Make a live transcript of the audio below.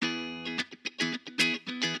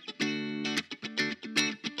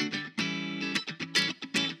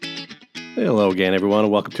Hello again, everyone,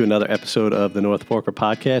 and welcome to another episode of the North Forker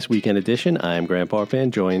Podcast, Weekend Edition. I am Grant Parpan,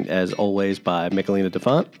 joined as always by Michelina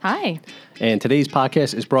DeFont. Hi. And today's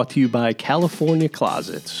podcast is brought to you by California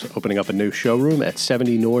Closets, opening up a new showroom at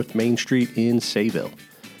 70 North Main Street in Sayville.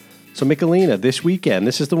 So, Michelina, this weekend,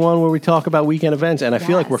 this is the one where we talk about weekend events, and I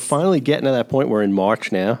feel like we're finally getting to that point. We're in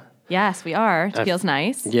March now. Yes, we are. It feels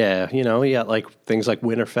nice. Yeah, you got like things like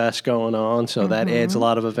Winterfest going on, so that adds a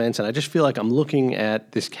lot of events. And I just feel like I'm looking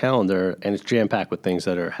at this calendar, and it's jam-packed with things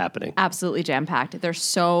that are happening. Absolutely jam-packed. There's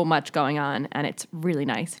so much going on, and it's really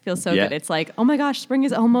nice. It feels so good. It's like, oh my gosh, spring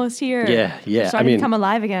is almost here. Yeah. We're starting to come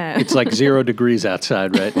alive again. It's like 0 degrees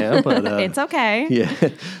outside right now, but it's okay. Yeah.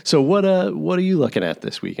 So what are you looking at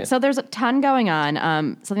this weekend? So there's a ton going on.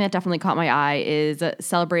 Something that definitely caught my eye is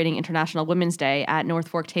celebrating International Women's Day at North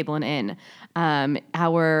Fork Table and Inn.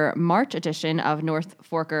 Our March edition of North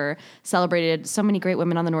Forker celebrated so many great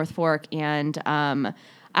women on the North Fork, and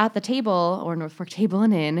at the table, or North Fork Table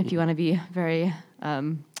and Inn, if you want to be very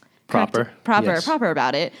Proper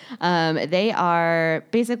about it. They are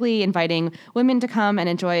basically inviting women to come and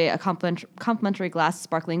enjoy a complimentary glass of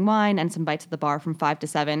sparkling wine and some bites at the bar from 5 to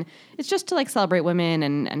 7. It's just to like celebrate women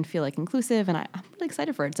and feel like inclusive, and I'm really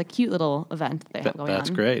excited for it. It's a cute little event that they have going on. That's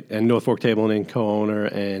great. And North Fork Table and Inn co-owner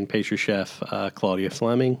and pastry chef Claudia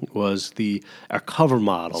Fleming was our cover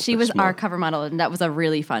model. She was our cover model, and that was a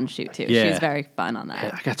really fun shoot too. Yeah. She was very fun on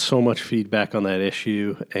that. I got so much feedback on that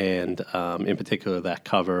issue, and in particular that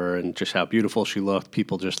cover. And just how beautiful she looked.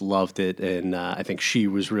 People just loved it, and I think she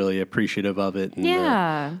was really appreciative of it. And,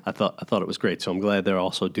 I thought it was great. So I'm glad they're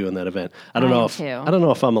also doing that event. I don't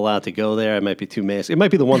know if I'm allowed to go there. I might be too masculine. It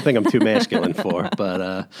might be the one thing I'm too masculine for,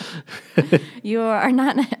 but you are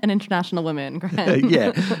not an international woman, Grant.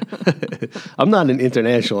 Yeah, I'm not an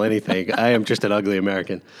international anything. I am just an ugly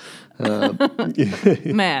American.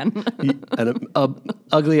 Man. An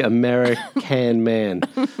ugly American man.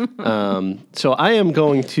 So I am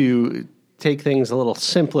going to take things a little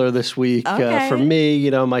simpler this week. For me,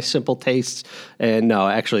 my simple tastes. And no,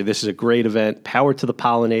 actually, this is a great event. Power to the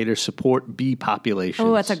pollinators, support bee populations.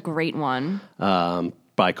 Oh, that's a great one.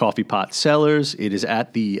 By Coffee Pot Cellars. It is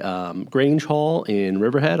at the Grange Hall in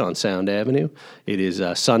Riverhead on Sound Avenue. It is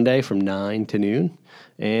Sunday from 9 to noon.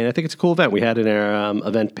 And I think it's a cool event. We had in our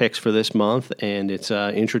event picks for this month, and it's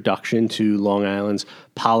introduction to Long Island's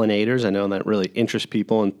pollinators. I know that really interests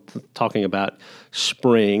people, and talking about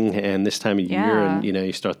spring and this time of year, and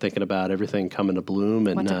you start thinking about everything coming to bloom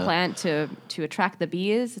and what to plant to attract the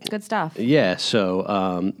bees. It's good stuff. Yeah.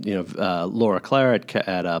 So Laura Clare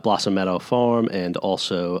at Blossom Meadow Farm, and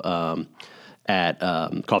also at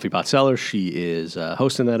Coffee Pot Cellars. She is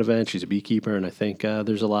hosting that event. She's a beekeeper, and I think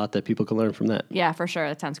there's a lot that people can learn from that. Yeah, for sure.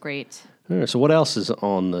 That sounds great. All right, so what else is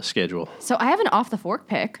on the schedule? So I have an off the fork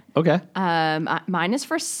pick. Okay. Mine is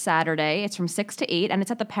for Saturday. It's from 6 to 8, and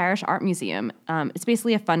it's at the Parish Art Museum. It's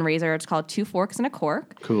basically a fundraiser. It's called Two Forks and a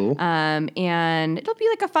Cork. Cool. And it'll be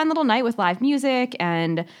like a fun little night with live music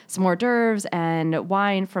and some hors d'oeuvres and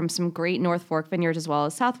wine from some great North Fork vineyards as well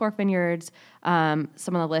as South Fork vineyards. Some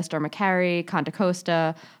on the list are Macquarie, Contra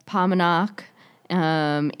Costa, Pominock,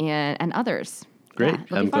 and others. Great.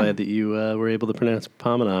 Yeah, I'm glad that you were able to pronounce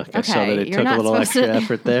Pominock. Okay, I saw that it took a little extra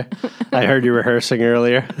effort there. I heard you rehearsing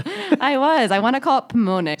earlier. I want to call it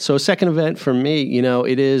Pomonic. So second event for me,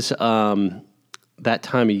 it is that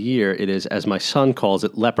time of year. It is, as my son calls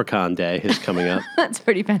it, Leprechaun Day is coming up. That's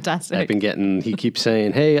pretty fantastic. He keeps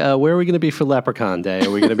saying, hey, where are we going to be for Leprechaun Day?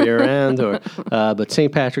 Are we going to be around? But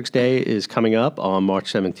St. Patrick's Day is coming up on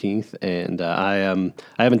March 17th, and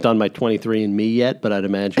I haven't done my 23andMe yet, but I'd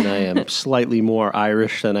imagine I am slightly more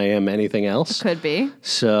Irish than I am anything else. Could be.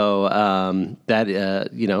 So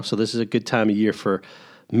so this is a good time of year for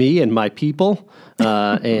me and my people.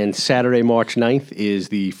 And Saturday, March 9th is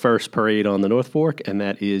the first parade on the North Fork, and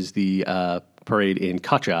that is the parade in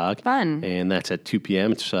Cutchogue. Fun. And that's at 2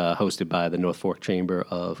 p.m. It's hosted by the North Fork Chamber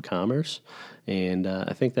of Commerce. And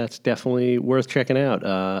I think that's definitely worth checking out.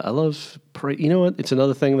 I love parade. You know what? It's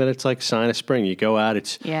another thing that it's like sign of spring. You go out.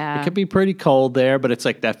 It could be pretty cold there, but it's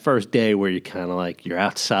like that first day where you're kind of like you're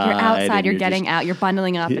outside. You're getting out. You're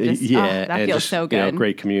bundling up. And that feels so good.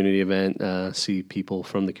 Great community event. See people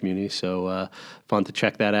from the community. So fun to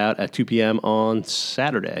check that out at 2 p.m. on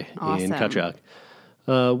Saturday in Cutchogue.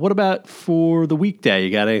 What about for the weekday?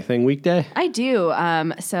 You got anything weekday? I do.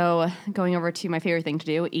 So going over to my favorite thing to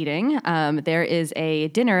do, eating. There is a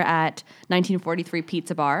dinner at 1943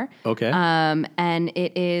 Pizza Bar. Okay. And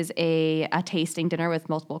it is a tasting dinner with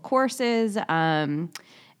multiple courses.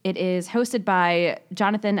 It is hosted by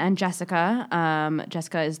Jonathan and Jessica.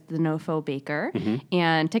 Jessica is the NoFo baker.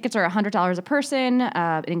 And tickets are $100 a person.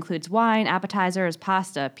 It includes wine, appetizers,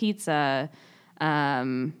 pasta, pizza,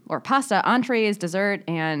 or pasta, entrees, dessert,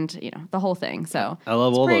 and the whole thing. So I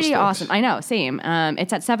love it's all those pretty things. awesome. I know, same.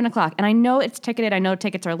 It's at 7:00, and I know it's ticketed. I know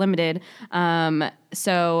tickets are limited.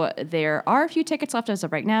 So there are a few tickets left as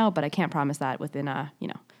of right now, but I can't promise that within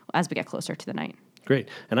as we get closer to the night. Great.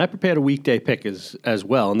 And I prepared a weekday pick as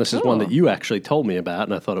well. And this is one that you actually told me about,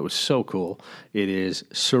 and I thought it was so cool. It is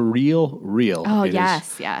Surreal Real. Oh, It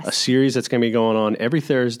yes, is yes. a series that's going to be going on every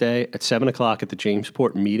Thursday at 7:00 at the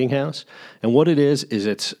Jamesport Meeting House. And what it is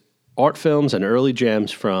it's art films and early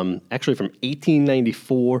gems from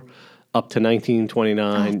 1894 up to 1929.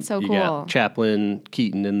 Oh, it's so you cool. got Chaplin,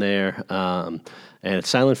 Keaton in there, and it's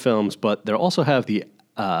silent films, but they also have the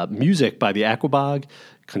music by the Aquabog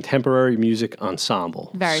Contemporary Music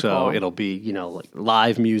Ensemble. Very so cool. it'll be, like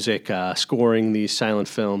live music scoring these silent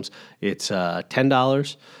films. It's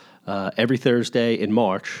 $10 every Thursday in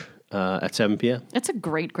March at 7 p.m. It's a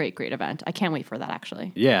great, great, great event. I can't wait for that,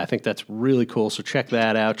 actually. Yeah, I think that's really cool. So check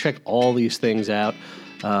that out. Check all these things out.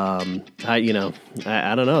 I don't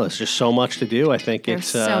know. There's just so much to do. I think There's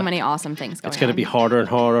so many awesome things going on. it's going to be harder and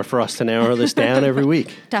harder for us to narrow this down every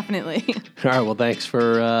week. Definitely. All right. Well, thanks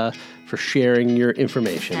for sharing your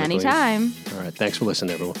information. Anytime. All right. Thanks for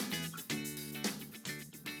listening, everyone.